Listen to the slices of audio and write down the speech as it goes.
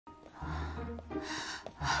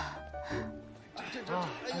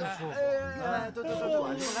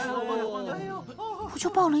不就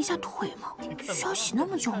抱了一下腿吗？需要洗那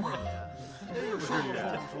么久吗？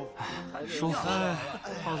舒服，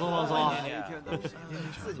放松放松。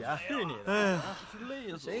自己是你，哎，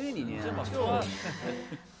累死！谁给你捏？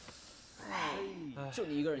就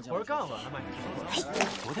你一个人抢。活干完了吗？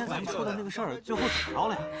昨天咱们说的那个事儿，最后怎么着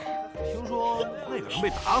了呀？听说那个人被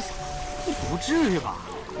打死了，不至于吧？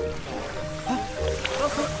哎，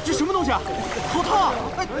这什么东西啊？好烫啊！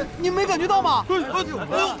哎，你没感觉到吗？快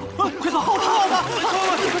走，好烫啊！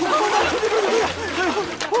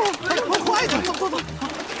快点，走。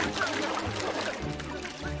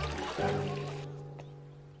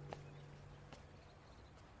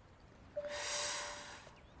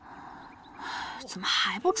怎么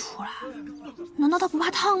还不出来？难道他不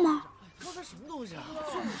怕烫吗？这什么东西啊？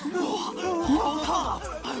哇，好烫啊！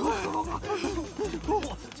哎呦，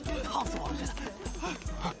烫死我了！现在。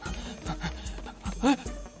哎，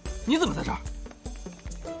你怎么在这儿？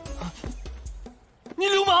你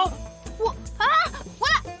流氓！我来，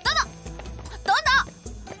等等，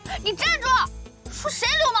你站住！说谁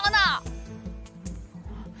流氓呢？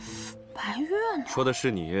白月呢？说的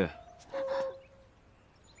是你。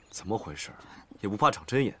怎么回事？也不怕长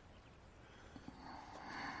针眼？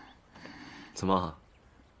怎么？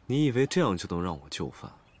你以为这样就能让我就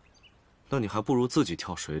范？那你还不如自己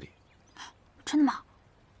跳水里。真的吗？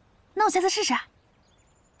那我下次试试。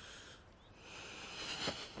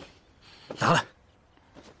拿来，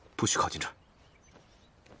不许靠近这儿。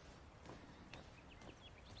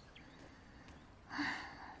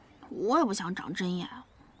我也不想长针眼，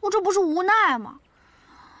我这不是无奈吗？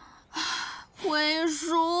辉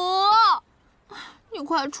叔，你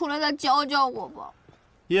快出来再教教我吧。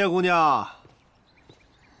叶姑娘，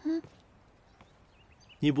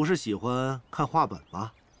你不是喜欢看画本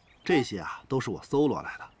吗？这些啊都是我搜罗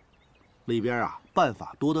来的，里边啊办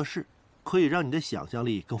法多的是，可以让你的想象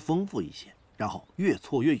力更丰富一些，然后越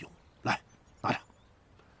挫越勇。来，拿着。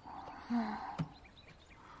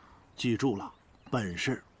记住了，本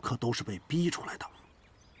事可都是被逼出来的。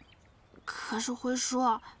可是辉叔，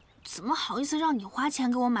怎么好意思让你花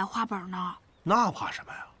钱给我买画本呢？那怕什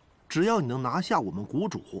么呀？只要你能拿下我们谷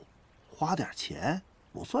主，花点钱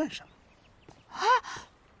不算什么。啊！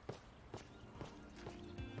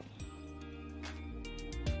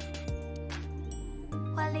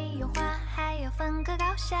花里有花，还要分个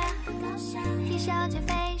高下。啼笑皆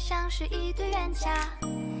非，像是一对冤家。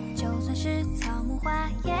就算是草木花，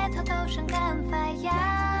也偷偷生根发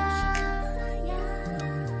芽。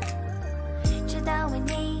直到为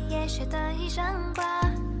你也学得一身挂，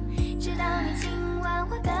直到你亲吻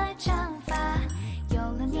我的长发。有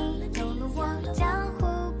了你，有了我，江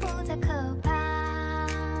湖不再可怕。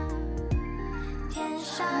天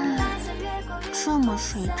上白色月光，这么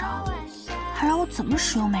睡着，还让我怎么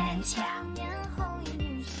使用美人计啊？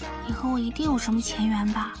你和我一定有什么前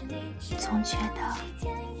缘吧？总觉得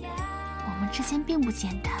我们之间并不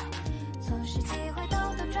简单。错失机会，兜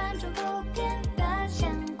兜转转不变的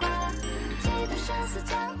牵挂。几度生死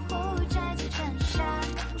江湖，债几尘沙。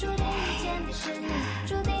注定遇见的是你，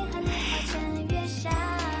注定和你花前月下。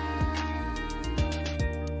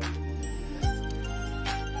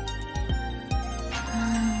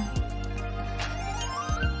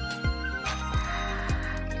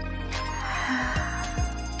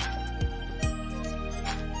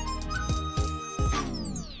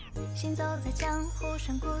行走在江湖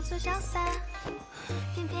上，故作潇洒，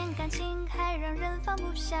偏偏感情还让人放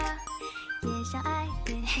不下。也想爱，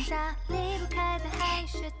也想杀，离不开的还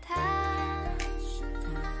是他。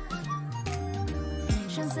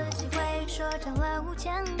生死几回，说成了无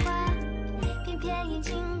牵挂，偏偏眼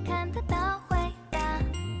睛看得到回答。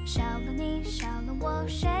少了你，少了我，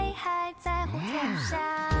谁还在乎天下？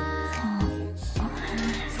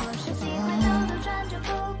错失机会，兜兜转转不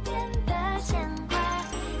变的牵挂。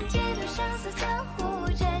几度生死交